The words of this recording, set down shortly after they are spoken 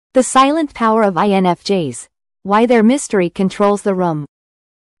The silent power of INFJs. Why their mystery controls the room.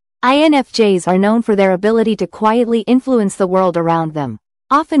 INFJs are known for their ability to quietly influence the world around them,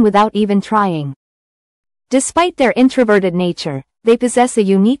 often without even trying. Despite their introverted nature, they possess a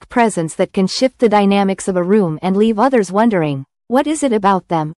unique presence that can shift the dynamics of a room and leave others wondering, what is it about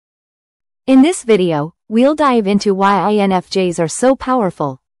them? In this video, we'll dive into why INFJs are so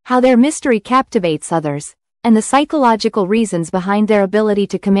powerful, how their mystery captivates others, and the psychological reasons behind their ability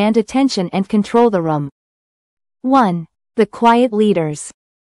to command attention and control the room. 1. The quiet leaders.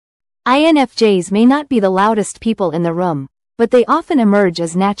 INFJs may not be the loudest people in the room, but they often emerge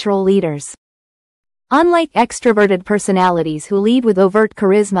as natural leaders. Unlike extroverted personalities who lead with overt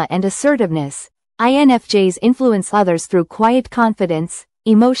charisma and assertiveness, INFJs influence others through quiet confidence,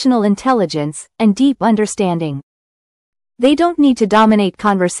 emotional intelligence, and deep understanding. They don't need to dominate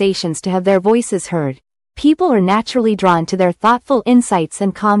conversations to have their voices heard. People are naturally drawn to their thoughtful insights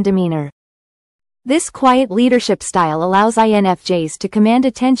and calm demeanor. This quiet leadership style allows INFJs to command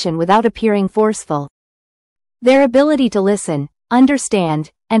attention without appearing forceful. Their ability to listen,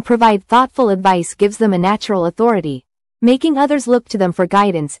 understand, and provide thoughtful advice gives them a natural authority, making others look to them for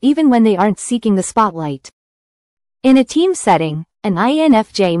guidance even when they aren't seeking the spotlight. In a team setting, an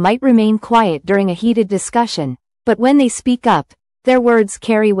INFJ might remain quiet during a heated discussion, but when they speak up, their words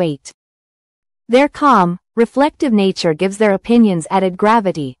carry weight. Their calm, reflective nature gives their opinions added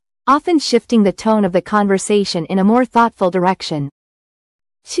gravity, often shifting the tone of the conversation in a more thoughtful direction.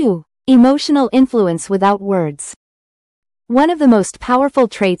 2. Emotional influence without words. One of the most powerful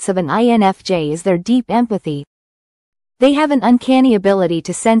traits of an INFJ is their deep empathy. They have an uncanny ability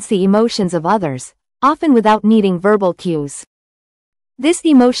to sense the emotions of others, often without needing verbal cues. This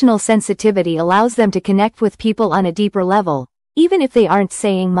emotional sensitivity allows them to connect with people on a deeper level, even if they aren't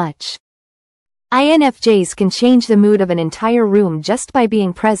saying much. INFJs can change the mood of an entire room just by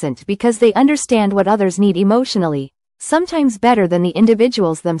being present because they understand what others need emotionally, sometimes better than the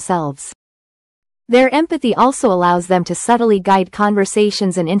individuals themselves. Their empathy also allows them to subtly guide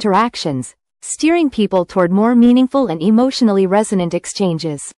conversations and interactions, steering people toward more meaningful and emotionally resonant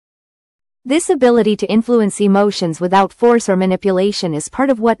exchanges. This ability to influence emotions without force or manipulation is part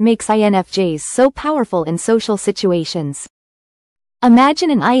of what makes INFJs so powerful in social situations. Imagine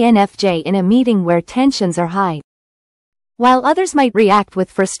an INFJ in a meeting where tensions are high. While others might react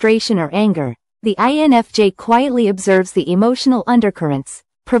with frustration or anger, the INFJ quietly observes the emotional undercurrents,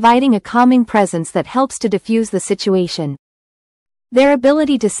 providing a calming presence that helps to diffuse the situation. Their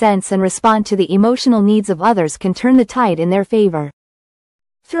ability to sense and respond to the emotional needs of others can turn the tide in their favor.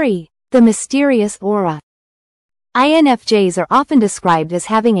 3. The mysterious aura. INFJs are often described as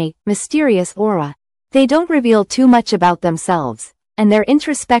having a mysterious aura. They don't reveal too much about themselves, and their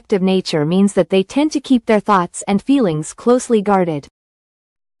introspective nature means that they tend to keep their thoughts and feelings closely guarded.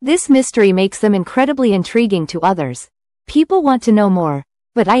 This mystery makes them incredibly intriguing to others. People want to know more,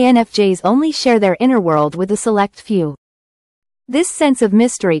 but INFJs only share their inner world with a select few. This sense of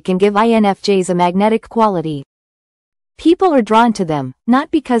mystery can give INFJs a magnetic quality. People are drawn to them, not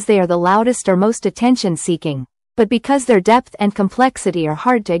because they are the loudest or most attention-seeking, but because their depth and complexity are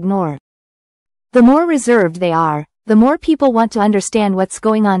hard to ignore. The more reserved they are, the more people want to understand what's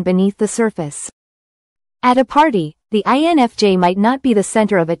going on beneath the surface. At a party, the INFJ might not be the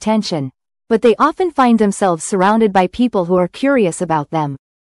center of attention, but they often find themselves surrounded by people who are curious about them.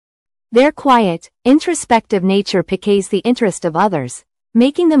 Their quiet, introspective nature piques the interest of others,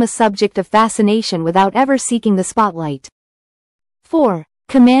 making them a subject of fascination without ever seeking the spotlight. 4.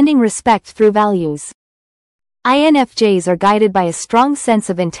 Commanding respect through values. INFJs are guided by a strong sense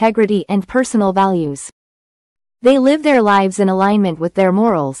of integrity and personal values. They live their lives in alignment with their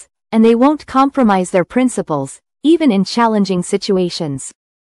morals, and they won't compromise their principles, even in challenging situations.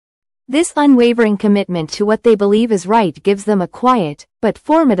 This unwavering commitment to what they believe is right gives them a quiet, but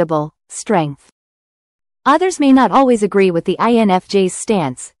formidable, strength. Others may not always agree with the INFJ's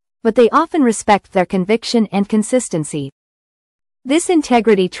stance, but they often respect their conviction and consistency. This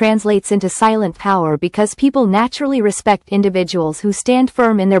integrity translates into silent power because people naturally respect individuals who stand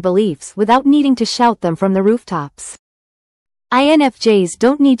firm in their beliefs without needing to shout them from the rooftops. INFJs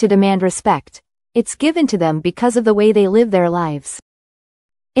don't need to demand respect, it's given to them because of the way they live their lives.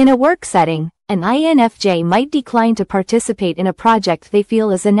 In a work setting, an INFJ might decline to participate in a project they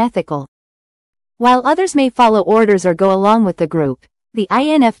feel is unethical. While others may follow orders or go along with the group, the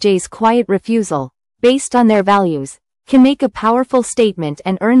INFJ's quiet refusal, based on their values, can make a powerful statement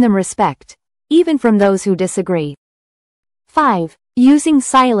and earn them respect, even from those who disagree. 5. Using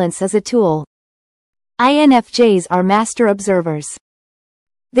silence as a tool. INFJs are master observers.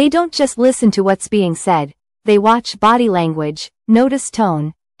 They don't just listen to what's being said, they watch body language, notice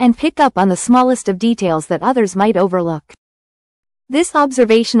tone, and pick up on the smallest of details that others might overlook. This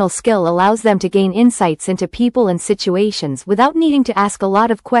observational skill allows them to gain insights into people and situations without needing to ask a lot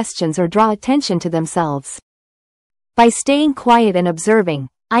of questions or draw attention to themselves. By staying quiet and observing,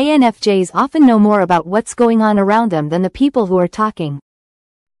 INFJs often know more about what's going on around them than the people who are talking.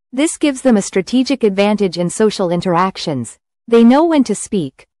 This gives them a strategic advantage in social interactions. They know when to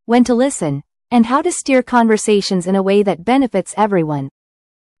speak, when to listen, and how to steer conversations in a way that benefits everyone.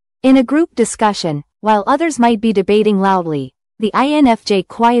 In a group discussion, while others might be debating loudly, the INFJ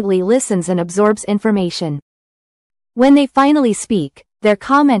quietly listens and absorbs information. When they finally speak, their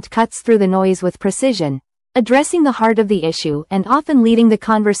comment cuts through the noise with precision, addressing the heart of the issue and often leading the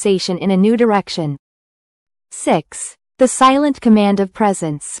conversation in a new direction. 6. The silent command of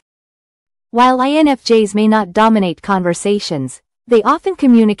presence. While INFJs may not dominate conversations, they often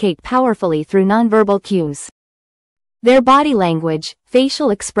communicate powerfully through nonverbal cues. Their body language, facial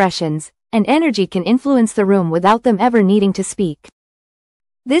expressions, and energy can influence the room without them ever needing to speak.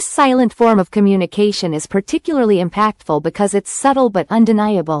 This silent form of communication is particularly impactful because it's subtle but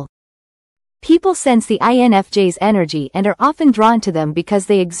undeniable. People sense the INFJ's energy and are often drawn to them because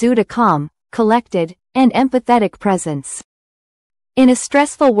they exude a calm, collected, and empathetic presence. In a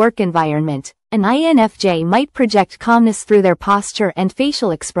stressful work environment, an INFJ might project calmness through their posture and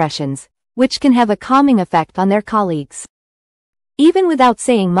facial expressions, which can have a calming effect on their colleagues. Even without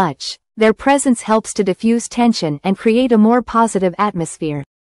saying much, their presence helps to diffuse tension and create a more positive atmosphere.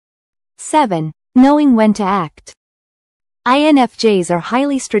 7. Knowing when to act. INFJs are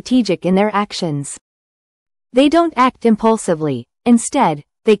highly strategic in their actions. They don't act impulsively. Instead,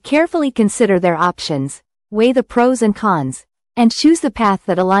 they carefully consider their options, weigh the pros and cons, and choose the path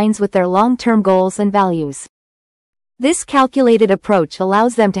that aligns with their long-term goals and values. This calculated approach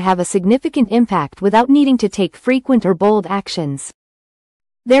allows them to have a significant impact without needing to take frequent or bold actions.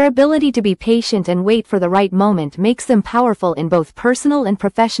 Their ability to be patient and wait for the right moment makes them powerful in both personal and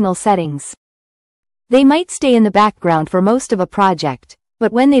professional settings. They might stay in the background for most of a project,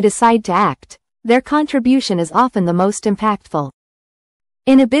 but when they decide to act, their contribution is often the most impactful.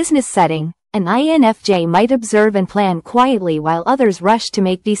 In a business setting, an INFJ might observe and plan quietly while others rush to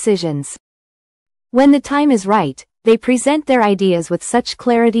make decisions. When the time is right, they present their ideas with such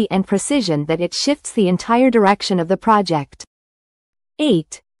clarity and precision that it shifts the entire direction of the project.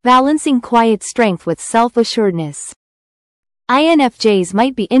 8. Balancing quiet strength with self-assuredness. INFJs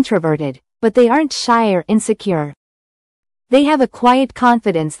might be introverted, but they aren't shy or insecure. They have a quiet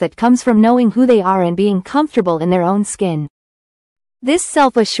confidence that comes from knowing who they are and being comfortable in their own skin. This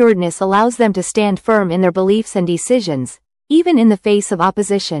self-assuredness allows them to stand firm in their beliefs and decisions, even in the face of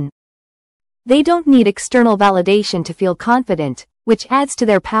opposition. They don't need external validation to feel confident, which adds to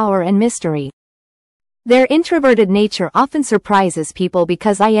their power and mystery. Their introverted nature often surprises people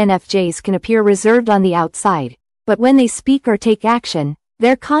because INFJs can appear reserved on the outside, but when they speak or take action,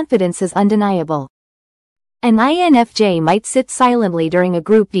 their confidence is undeniable. An INFJ might sit silently during a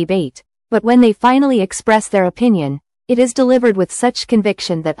group debate, but when they finally express their opinion, it is delivered with such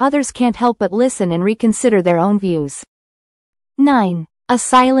conviction that others can't help but listen and reconsider their own views. 9. A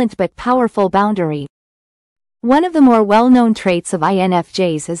silent but powerful boundary. One of the more well-known traits of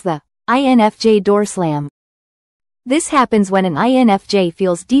INFJs is the INFJ door slam. This happens when an INFJ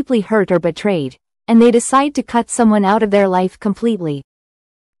feels deeply hurt or betrayed, and they decide to cut someone out of their life completely.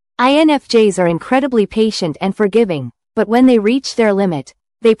 INFJs are incredibly patient and forgiving, but when they reach their limit,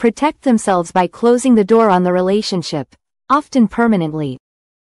 they protect themselves by closing the door on the relationship, often permanently.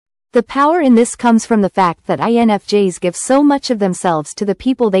 The power in this comes from the fact that INFJs give so much of themselves to the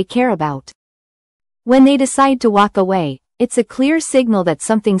people they care about. When they decide to walk away, it's a clear signal that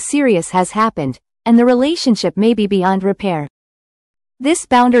something serious has happened, and the relationship may be beyond repair. This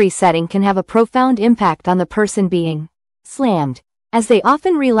boundary setting can have a profound impact on the person being slammed, as they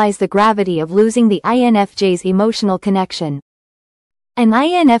often realize the gravity of losing the INFJ's emotional connection. An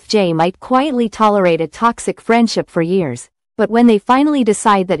INFJ might quietly tolerate a toxic friendship for years, but when they finally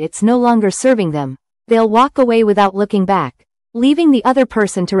decide that it's no longer serving them, they'll walk away without looking back, leaving the other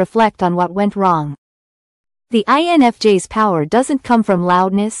person to reflect on what went wrong. The INFJ's power doesn't come from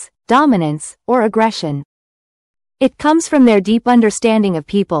loudness, dominance, or aggression. It comes from their deep understanding of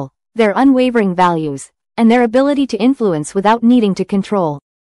people, their unwavering values, and their ability to influence without needing to control.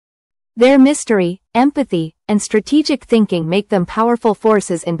 Their mystery, empathy, and strategic thinking make them powerful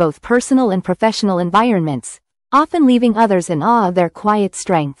forces in both personal and professional environments, often leaving others in awe of their quiet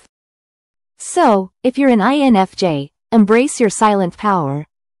strength. So, if you're an INFJ, embrace your silent power.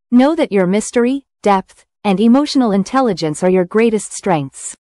 Know that your mystery, depth, and emotional intelligence are your greatest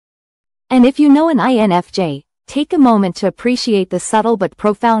strengths. And if you know an INFJ, Take a moment to appreciate the subtle but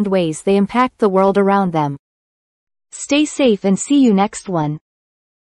profound ways they impact the world around them. Stay safe and see you next one.